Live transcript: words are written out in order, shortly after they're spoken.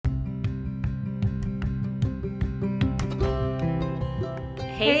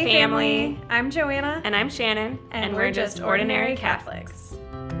Hey family. I'm Joanna. And I'm Shannon. And we're just ordinary Catholics.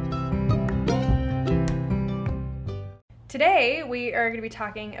 Today, we are going to be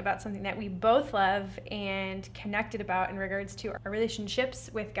talking about something that we both love and connected about in regards to our relationships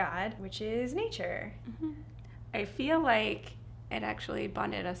with God, which is nature. Mm-hmm. I feel like it actually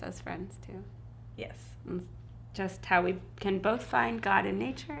bonded us as friends, too. Yes. Just how we can both find God in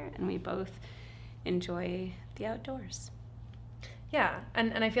nature, and we both enjoy the outdoors. Yeah,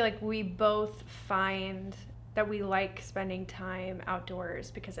 and I feel like we both find that we like spending time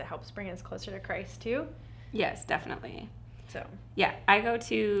outdoors because it helps bring us closer to Christ, too. Yes, definitely. So yeah, I go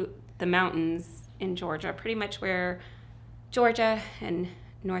to the mountains in Georgia, pretty much where Georgia and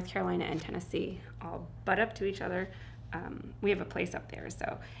North Carolina and Tennessee all butt up to each other. We have a place up there,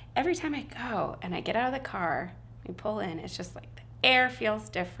 so every time I go and I get out of the car, we pull in, it's just like the air feels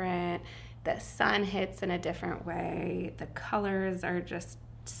different, the sun hits in a different way, the colors are just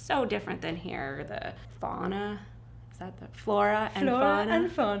so different than here. The fauna, is that the flora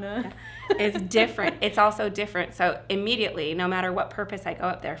and fauna? Yeah, is different. It's also different. So immediately, no matter what purpose I go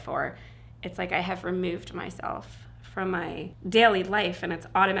up there for, it's like I have removed myself from my daily life, and it's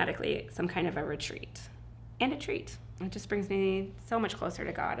automatically some kind of a retreat and a treat. It just brings me so much closer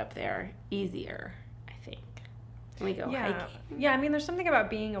to God up there, easier, I think. When we go hiking. Yeah, I mean, there's something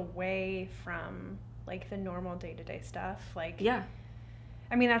about being away from, like, the normal day-to-day stuff. Like, yeah.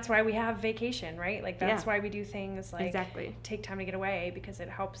 I mean, that's why we have vacation, right? Like, that's why we do things like exactly. Take time to get away, because it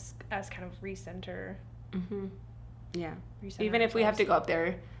helps us kind of recenter. Mm-hmm. Yeah. Recenter Even if ourselves. we have to go up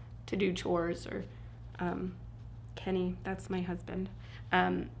there to do chores or Kenny, that's my husband.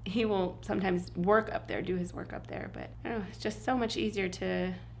 He will sometimes work up there, do his work up there, but I don't know, it's just so much easier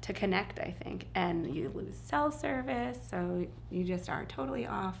to connect, I think. And you lose cell service, so you just are totally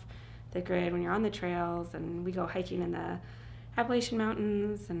off the grid when you're on the trails. And we go hiking in the Appalachian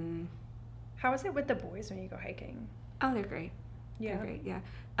Mountains. And how is it with the boys when you go hiking? Oh, they're great. Yeah. They're great,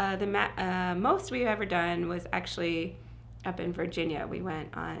 yeah. The most we've ever done was actually up in Virginia. We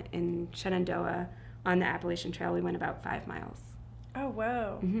went in Shenandoah on the Appalachian Trail. We went about 5 miles. Oh,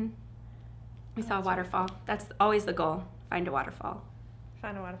 whoa. Mm-hmm. We saw a waterfall. That's always the goal, find a waterfall.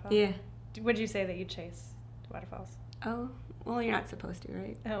 Find a waterfall? Yeah. Would you say that you chase waterfalls? Oh, well, you're not supposed to,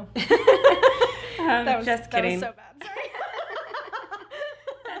 right? Oh. Just kidding. That was so bad. Sorry.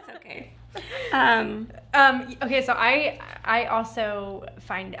 That's okay. Okay, so I also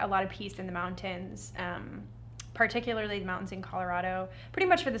find a lot of peace in the mountains, particularly the mountains in Colorado, pretty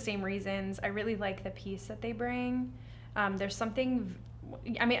much for the same reasons. I really like the peace that they bring. There's something,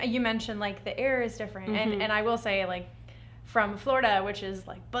 I mean, you mentioned, like, the air is different, mm-hmm. and I will say, like, from Florida, which is,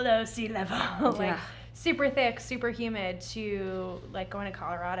 like, below sea level, like, super thick, super humid, to, like, going to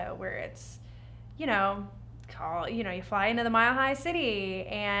Colorado, where it's, you fly into the Mile High City,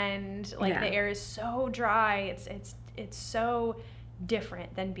 and, like, the air is so dry. It's so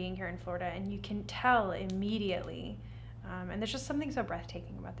different than being here in Florida, and you can tell immediately. And there's just something so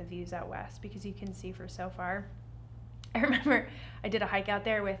breathtaking about the views out west, because you can see for so far. I remember I did a hike out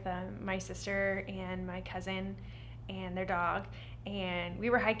there with my sister and my cousin and their dog, and we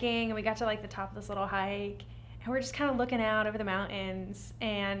were hiking, and we got to, like, the top of this little hike, and we're just kind of looking out over the mountains,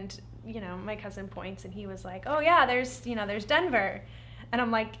 and my cousin points, and he was like, "Oh yeah, there's Denver," and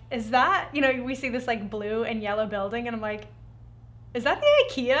I'm like, "Is that?" We see this, like, blue and yellow building, and I'm like, "Is that the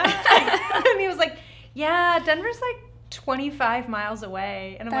IKEA?" And he was like, "Yeah, Denver's like 25 miles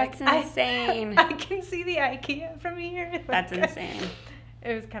away," and I'm That's like, insane. I can see the IKEA from here. That's insane.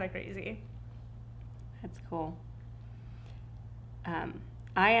 It was kind of crazy. That's cool.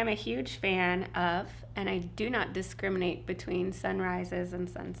 I am a huge fan of, and I do not discriminate between sunrises and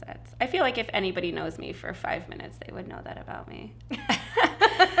sunsets. I feel like if anybody knows me for 5 minutes, they would know that about me.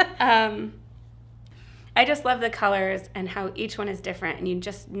 I just love the colors and how each one is different, and you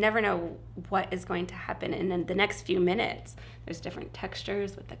just never know what is going to happen in the next few minutes. There's different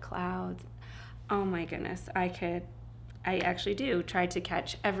textures with the clouds. Oh my goodness, I actually do try to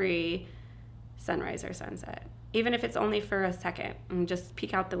catch every sunrise or sunset, even if it's only for a second, and just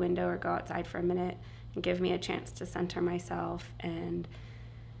peek out the window or go outside for a minute and give me a chance to center myself and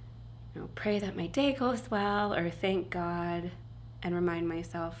pray that my day goes well, or thank God and remind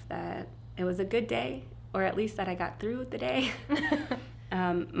myself that it was a good day, or at least that I got through the day.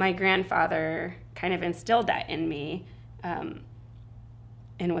 My grandfather kind of instilled that in me.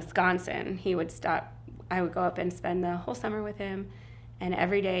 In Wisconsin, I would go up and spend the whole summer with him, and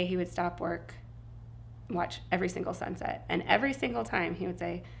every day he would stop work, watch every single sunset, and every single time he would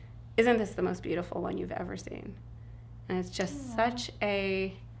say, "Isn't this the most beautiful one you've ever seen?" And it's just such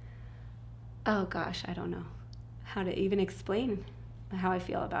a, oh gosh, I don't know how to even explain how I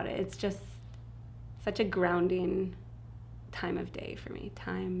feel about it. It's just such a grounding time of day for me.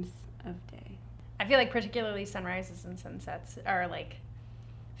 Times of day. I feel like particularly sunrises and sunsets are like,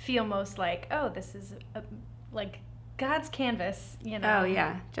 feel most like, oh, this is like God's canvas, you know? Oh,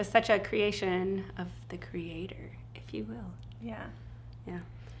 yeah. Just such a creation of the Creator, if you will. Yeah. Yeah.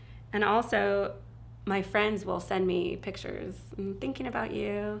 And also, my friends will send me pictures. I'm thinking about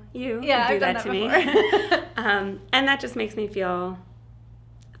you. You yeah, do I've done that to before. me. And that just makes me feel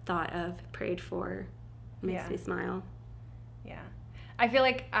thought of, prayed for, makes me smile. Yeah. I feel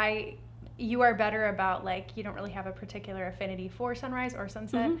like you are better about, like, you don't really have a particular affinity for sunrise or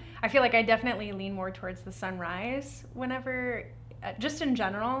sunset. Mm-hmm. I feel like I definitely lean more towards the sunrise whenever, just in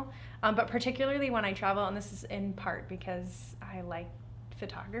general, but particularly when I travel, and this is in part because I like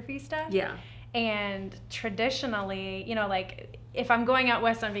photography stuff. Yeah. And traditionally, you know, like, if I'm going out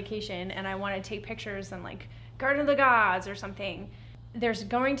west on vacation and I want to take pictures in, like, Garden of the Gods or something, there's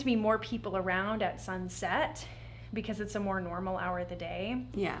going to be more people around at sunset because it's a more normal hour of the day.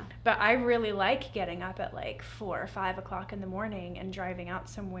 Yeah. But I really like getting up at like 4 or 5 o'clock in the morning and driving out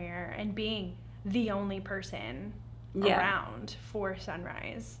somewhere and being the only person around for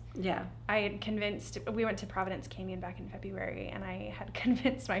sunrise. Yeah. I had convinced, we went to Providence Canyon back in February, and I had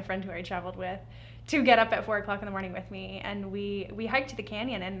convinced my friend who I traveled with to get up at 4 o'clock in the morning with me, and we hiked to the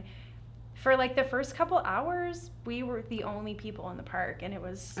canyon, and for like the first couple hours, we were the only people in the park, and it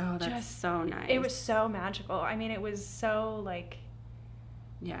was just so nice. It was so magical. I mean, it was so like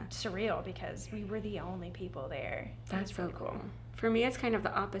surreal because we were the only people there. That's so cool. For me, it's kind of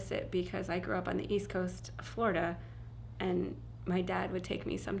the opposite because I grew up on the East Coast of Florida, and my dad would take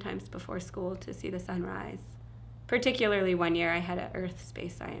me sometimes before school to see the sunrise. Particularly one year, I had an Earth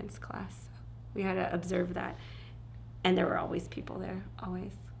Space Science class. We had to observe that, and there were always people there,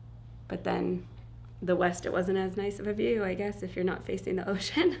 always. But then the west, it wasn't as nice of a view, I guess, if you're not facing the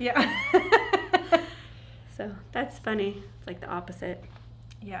ocean. Yeah. So that's funny. It's like the opposite.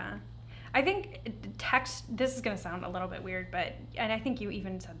 Yeah. I think this is going to sound a little bit weird, and I think you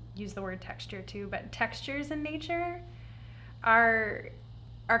even use the word texture too, but textures in nature are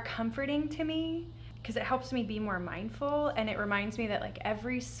comforting to me because it helps me be more mindful, and it reminds me that like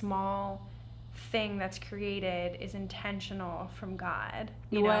every small thing that's created is intentional from God.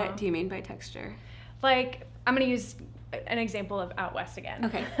 What do you mean by texture? Like, I'm going to use an example of out west again.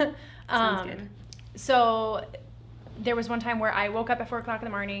 Okay. Sounds good. So there was one time where I woke up at 4 o'clock in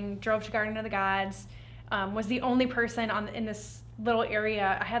the morning, drove to Garden of the Gods, was the only person in this little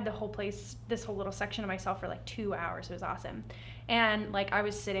area. I had the whole place, this whole little section of myself for like 2 hours. It was awesome. And like I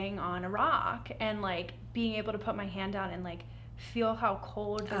was sitting on a rock and like being able to put my hand down and like feel how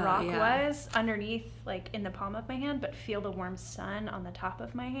cold the rock was underneath, like in the palm of my hand, but feel the warm sun on the top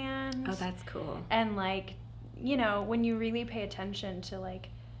of my hand. Oh, that's cool. And like, you know, when you really pay attention to like,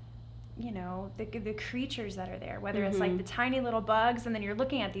 you know, the creatures that are there, whether it's like the tiny little bugs, and then you're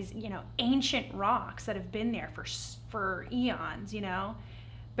looking at these, you know, ancient rocks that have been there for eons, you know,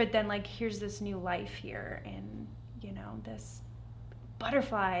 but then like here's this new life here, and you know, this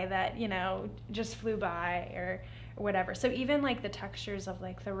butterfly that, you know, just flew by or whatever. So even like the textures of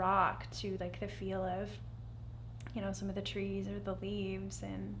like the rock to like the feel of, you know, some of the trees or the leaves,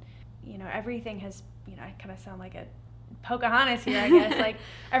 and you know, everything has, you know, I kind of sound like a Pocahontas here, I guess. Like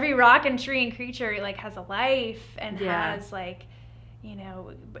every rock and tree and creature like has a life and has like, you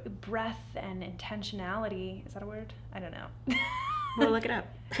know, breath and intentionality. Is that a word? I don't know. We'll look it up.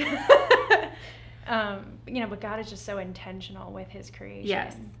 You know, but God is just so intentional with his creation.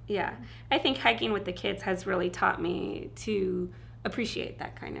 Yes. Yeah. I think hiking with the kids has really taught me to appreciate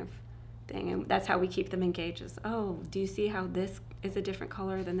that kind of thing. And that's how we keep them engaged is, oh, do you see how this is a different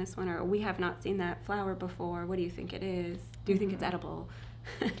color than this one? Or we have not seen that flower before. What do you think it is? Do you think it's edible?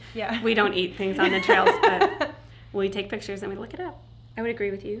 Yeah. We don't eat things on the trails, but we take pictures and we look it up. I would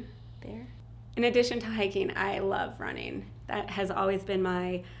agree with you there. In addition to hiking, I love running. That has always been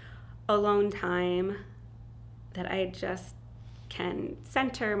my alone time that I just can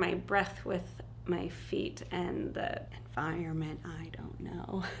center my breath with my feet and the environment. I don't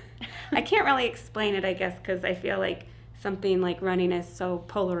know. I can't really explain it, I guess, because I feel like something like running is so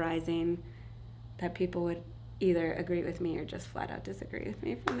polarizing that people would either agree with me or just flat out disagree with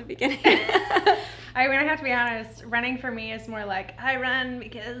me from the beginning. I mean, I have to be honest, running for me is more like I run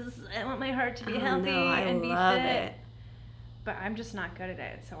because I want my heart to be healthy and be fit. It. But I'm just not good at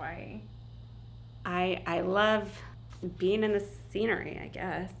it, so I love being in the scenery, I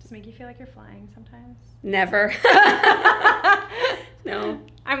guess. Does it make you feel like you're flying sometimes? Never. No.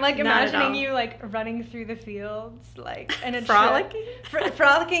 I'm like not at all. imagining you like running through the fields, like in a Frolicking?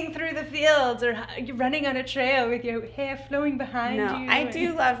 frolicking through the fields, or you're running on a trail with your hair flowing behind No, you. I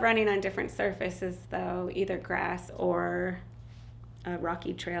do love running on different surfaces though, either grass or a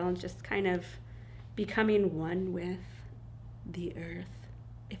rocky trail, and just kind of becoming one with the earth,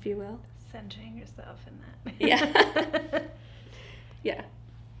 if you will. Centering yourself in that. Yeah. Yeah.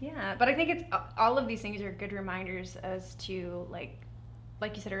 Yeah, but I think it's all of these things are good reminders as to like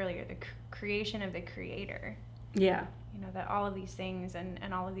you said earlier, the creation of the Creator. Yeah. You know, that all of these things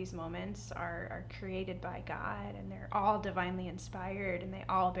and all of these moments are created by God, and they're all divinely inspired, and they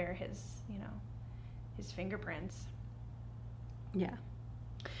all bear his, you know, his fingerprints. Yeah.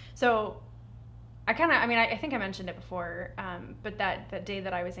 So I think I mentioned it before, but that day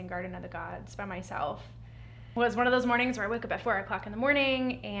that I was in Garden of the Gods by myself was one of those mornings where I wake up at 4 o'clock in the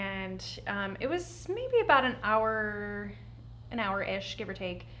morning, and it was maybe about an hour-ish, give or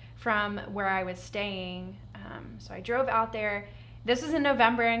take, from where I was staying. So I drove out there. This was in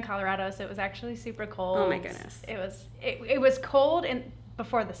November in Colorado, so it was actually super cold. Oh my goodness. It was cold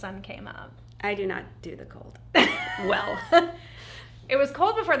before the sun came up. I do not do the cold. Well. It was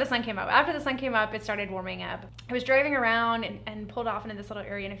cold before the sun came up. After the sun came up, it started warming up. I was driving around and pulled off into this little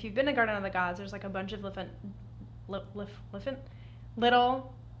area. And if you've been to Garden of the Gods, there's like a bunch of different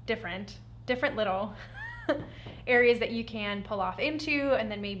little areas that you can pull off into and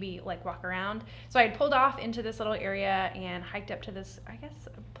then maybe like walk around. So I had pulled off into this little area and hiked up to this, I guess,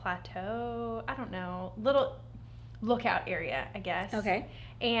 plateau. I don't know, little lookout area, I guess. Okay.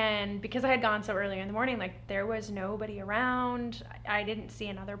 And because I had gone so early in the morning, like there was nobody around. I didn't see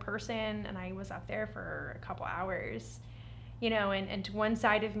another person, and I was up there for a couple hours, you know, and to one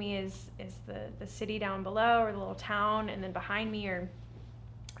side of me is the city down below, or the little town, and then behind me are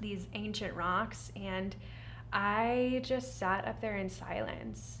these ancient rocks. And I just sat up there in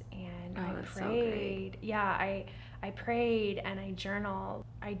silence, and I prayed. So yeah, I prayed and I journaled.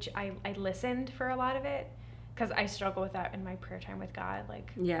 I listened for a lot of it, because I struggle with that in my prayer time with God.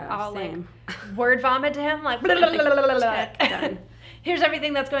 Like, yeah, I'll same. like word vomit to him, like, blah, blah, blah, blah, blah, blah. Done. Here's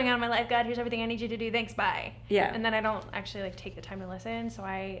everything that's going on in my life, God. Here's everything I need you to do. Thanks, bye. Yeah. And then I don't actually like take the time to listen. So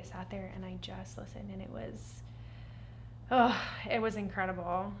I sat there and I just listened, and it was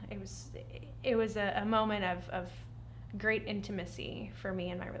incredible. It was a moment of great intimacy for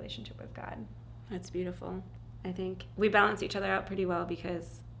me in my relationship with God. That's beautiful. I think we balance each other out pretty well,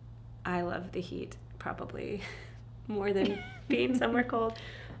 because I love the heat probably more than being somewhere cold.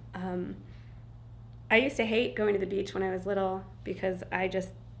 I used to hate going to the beach when I was little, because I just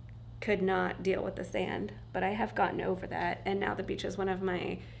could not deal with the sand, but I have gotten over that, and now the beach is one of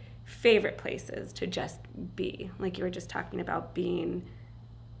my favorite places to just be. Like you were just talking about, being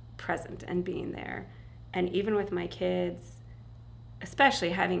present and being there. And even with my kids, especially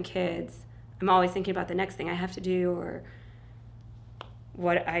having kids, I'm always thinking about the next thing I have to do or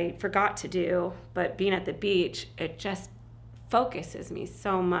what I forgot to do. But being at the beach, it just focuses me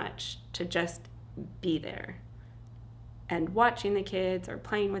so much to just be there and watching the kids or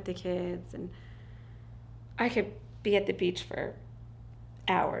playing with the kids. And I could be at the beach for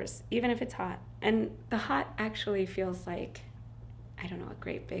hours, even if it's hot. And the hot actually feels like, I don't know, a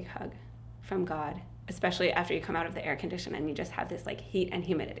great big hug from God, especially after you come out of the air condition and you just have this like heat and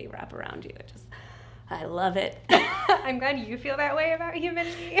humidity wrap around you. I love it. I'm glad you feel that way about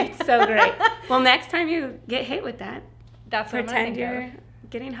humidity. It's so great. Well, next time you get hit with that, that's what pretend you're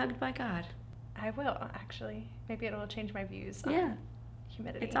getting hugged by God. I will, actually. Maybe it'll change my views on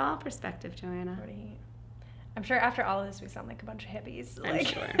humidity. It's all perspective, Joanna. I'm sure after all of this we sound like a bunch of hippies. I'm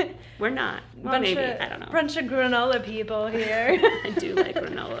sure. We're not. Well, maybe. I don't know. Bunch of granola people here. I do like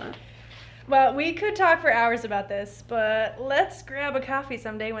granola. Well, we could talk for hours about this, but let's grab a coffee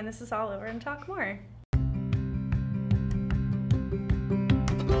someday when this is all over and talk more.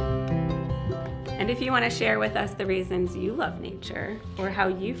 And if you want to share with us the reasons you love nature, or how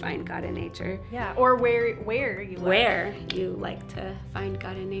you find God in nature. Yeah, or where you like to find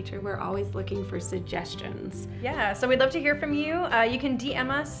God in nature. We're always looking for suggestions. Yeah, so we'd love to hear from you. You can DM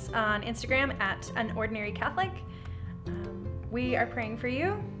us on Instagram at unordinarycatholic. We are praying for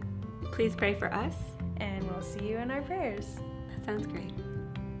you. Please pray for us. And we'll see you in our prayers. That sounds great.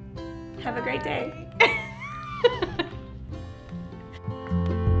 Have a great day.